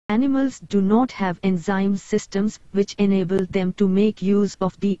Animals do not have enzyme systems which enable them to make use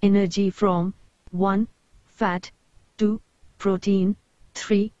of the energy from 1. Fat, 2. Protein,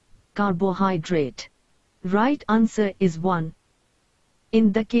 3. Carbohydrate. Right answer is 1.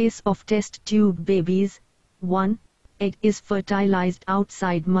 In the case of test tube babies, 1. Egg is fertilized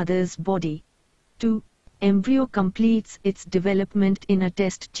outside mother's body. 2. Embryo completes its development in a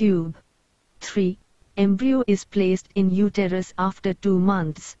test tube. 3. Embryo is placed in uterus after 2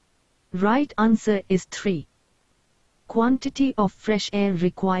 months. Right answer is 3. Quantity of fresh air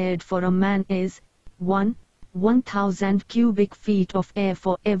required for a man is 1. 1000 cubic feet of air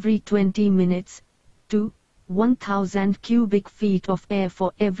for every 20 minutes. 2. 1000 cubic feet of air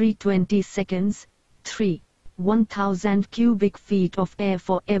for every 20 seconds. 3. 1000 cubic feet of air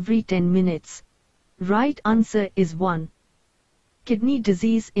for every 10 minutes. Right answer is 1. Kidney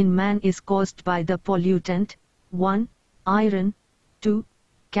disease in man is caused by the pollutant 1. Iron, 2.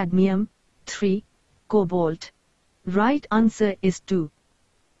 Cadmium, 3. Cobalt. Right answer is 2.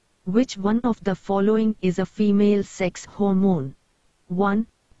 Which one of the following is a female sex hormone? 1.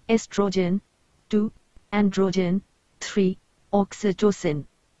 Estrogen, 2. Androgen, 3. Oxytocin.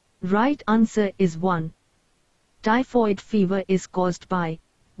 Right answer is 1. Typhoid fever is caused by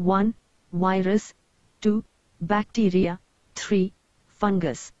 1. Virus, 2. Bacteria, 3.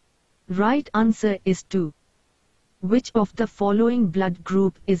 Fungus. Right answer is 2. Which of the following blood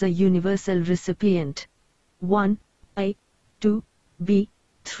group is a universal recipient? 1. A, 2. B,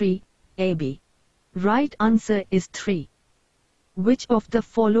 3. AB. Right answer is 3. Which of the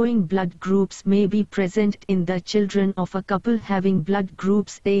following blood groups may be present in the children of a couple having blood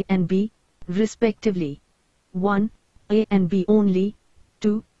groups A and B, respectively? 1. A and B only,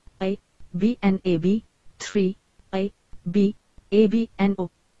 2. A, B and AB, 3. A, B, AB and O.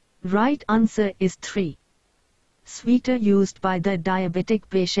 Right answer is 3. Sweeter used by the diabetic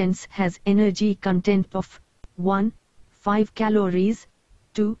patients has energy content of 1. 5 calories,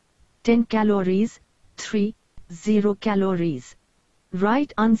 2. 10 calories, 3. 0 calories.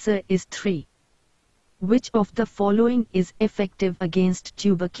 Right answer is 3. Which of the following is effective against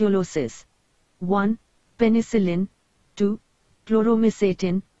tuberculosis? 1. Penicillin, 2.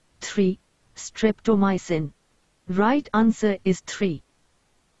 Chloromycetin, 3. Streptomycin. Right answer is 3.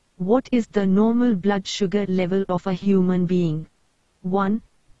 What is the normal blood sugar level of a human being? 1.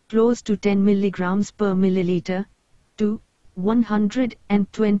 Close to 10 mg per milliliter. 2.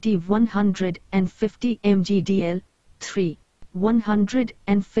 120-150 mg/dl. 3.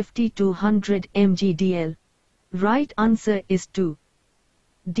 150-200 mg/dl. Right answer is 2.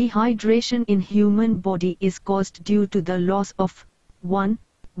 Dehydration in human body is caused due to the loss of 1.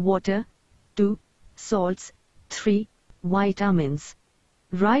 Water, 2. Salts, 3. Vitamins.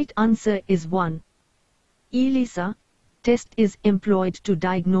 Right answer is 1. ELISA test is employed to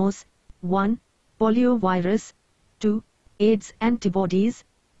diagnose 1. Poliovirus, 2. AIDS antibodies,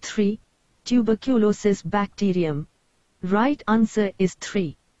 3. Tuberculosis bacterium. Right answer is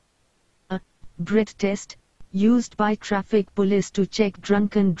 3. A breath test used by traffic police to check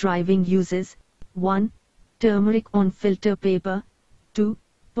drunken driving uses 1. Turmeric on filter paper, 2.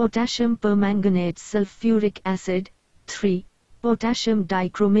 Potassium permanganate sulfuric acid, 3. Potassium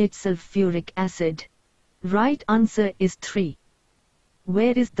dichromate sulfuric acid. Right answer is 3.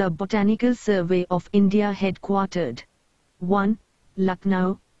 Where is the Botanical Survey of India headquartered? 1.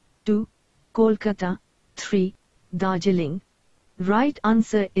 Lucknow, 2. Kolkata, 3. Darjeeling. Right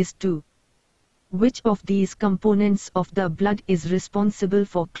answer is 2. Which of these components of the blood is responsible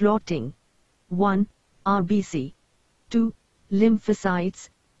for clotting? 1. RBC, 2. Lymphocytes,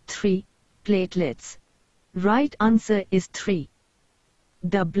 3. Platelets. Right answer is 3.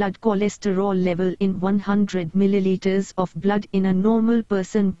 The blood cholesterol level in 100 milliliters of blood in a normal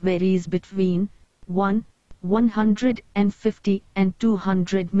person varies between 1. 150 and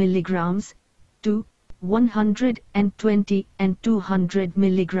 200 milligrams, 2. 120 and 200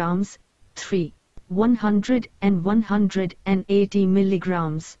 milligrams, 3. 100 and 180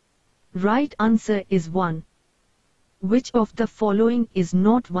 milligrams. Right answer is 1. Which of the following is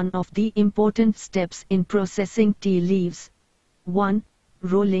not one of the important steps in processing tea leaves? 1.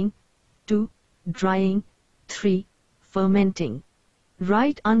 Rolling, 2. Drying, 3. Fermenting.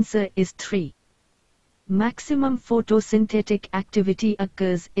 Right answer is 3. Maximum photosynthetic activity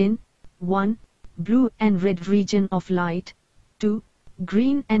occurs in 1. Blue and red region of light, 2.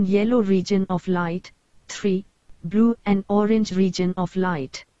 Green and yellow region of light, 3. Blue and orange region of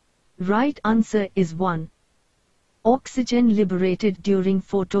light. Right answer is 1. Oxygen liberated during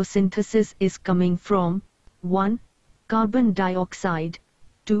photosynthesis is coming from 1. Carbon dioxide,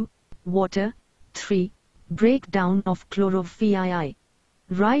 2. Water, 3. Breakdown of chlorophyll.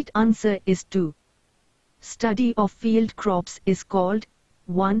 Right answer is 2. Study of field crops is called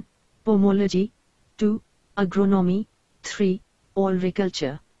 1. Pomology, 2. Agronomy, 3.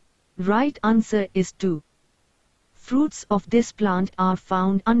 Olericulture. Right answer is 2. Fruits of this plant are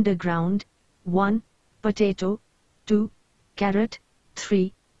found underground. 1. Potato, 2. Carrot,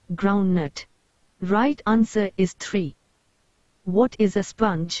 3. Groundnut. Right answer is 3. What is a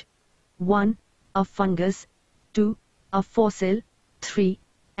sponge? 1. A fungus, 2. A fossil, 3.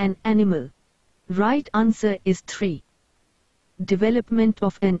 An animal. Right answer is 3. Development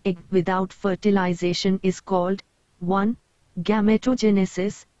of an egg without fertilization is called 1.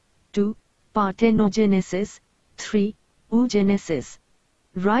 Gametogenesis, 2. Parthenogenesis, 3. oogenesis.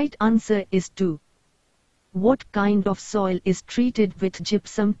 Right answer is 2. What kind of soil is treated with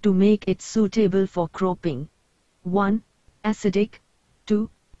gypsum to make it suitable for cropping? 1. Acidic, 2.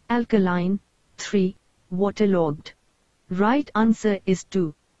 Alkaline, 3. Waterlogged. Right answer is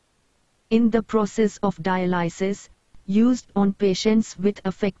 2. In the process of dialysis, used on patients with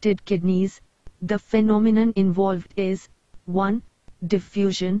affected kidneys, the phenomenon involved is 1.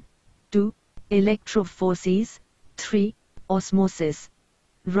 Diffusion, 2. Electrophoresis, 3. Osmosis.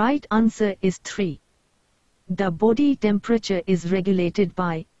 Right answer is 3. The body temperature is regulated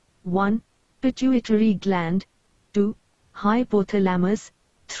by 1. Pituitary gland, 2. Hypothalamus,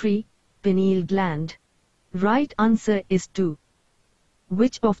 3. Pineal gland. Right answer is 2.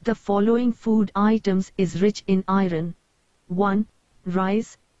 Which of the following food items is rich in iron? 1.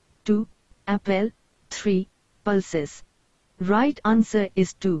 Rice, 2. Apple, 3. Pulses. Right answer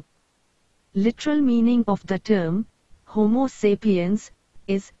is 2. Literal meaning of the term Homo sapiens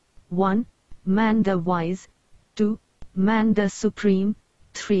is 1. Man the wise, 2. Man the supreme,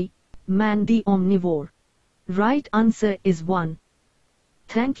 3. Man the omnivore. Right answer is 1.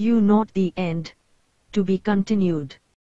 Thank you. Not the end. To be continued.